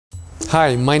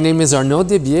Hi, my name is Arnaud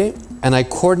Debier, and I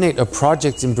coordinate a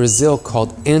project in Brazil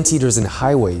called ANTEATERS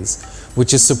Highways,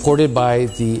 which is supported by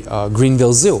the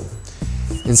Greenville Zoo.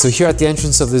 And so here at the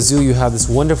entrance of the zoo, you have this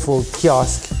wonderful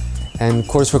kiosk and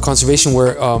Courts for Conservation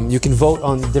where you can vote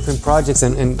on different projects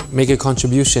and make a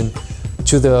contribution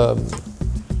to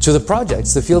the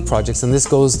projects, the field projects, and this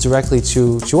goes directly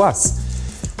to us.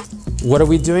 What are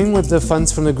we doing with the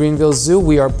funds from the Greenville Zoo?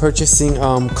 We are purchasing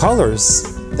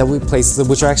collars that we place,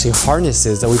 which are actually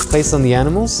harnesses that we place on the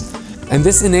animals. And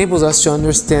this enables us to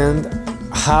understand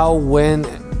how, when,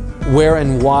 where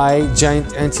and why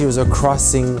giant anteaters are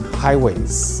crossing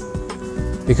highways.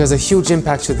 Because a huge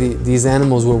impact to these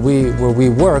animals where we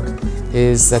work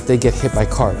is that they get hit by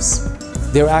cars.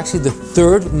 They're actually the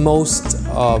third most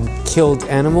killed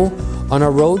animal on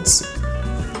our roads.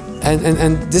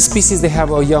 And this species, they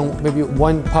have a young, maybe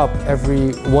one pup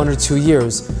every 1 or 2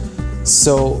 years.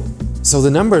 So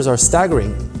the numbers are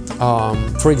staggering.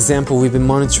 For example, we've been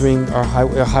monitoring our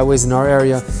highways in our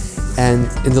area, and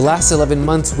in the last 11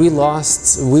 months,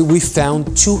 we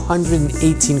found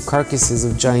 218 carcasses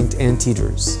of giant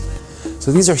anteaters.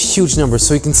 So these are huge numbers.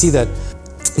 So you can see that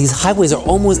these highways are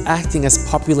almost acting as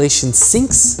population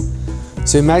sinks.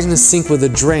 So imagine a sink with a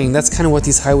drain. That's kind of what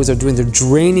these highways are doing. They're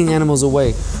draining animals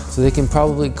away, so they can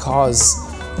probably cause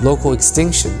local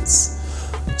extinctions.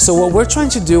 So what we're trying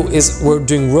to do is we're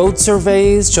doing road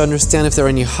surveys to understand if there are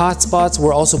any hot spots.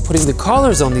 We're also putting the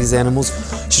collars on these animals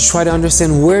to try to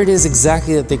understand where it is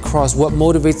exactly that they cross, what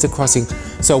motivates the crossing.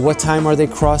 So what time are they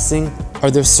crossing?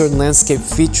 Are there certain landscape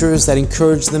features that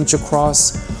encourage them to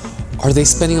cross? Are they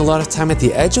spending a lot of time at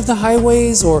the edge of the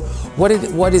highways, or what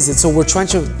is it? So we're trying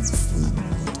to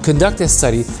conduct this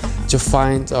study to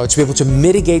find, to be able to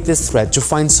mitigate this threat, to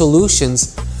find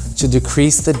solutions to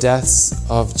decrease the deaths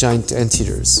of giant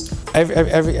anteaters.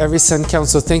 Every cent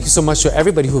counts, so thank you so much to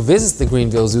everybody who visits the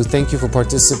Greenville Zoo. Thank you for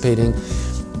participating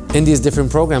in these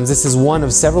different programs. This is one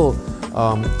of several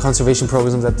conservation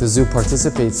programs that the zoo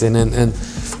participates in, and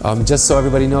just so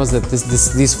everybody knows that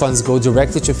these funds go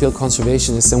directly to field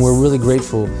conservationists, and we're really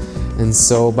grateful. And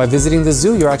so by visiting the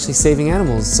zoo, you're actually saving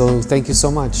animals, so thank you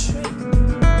so much.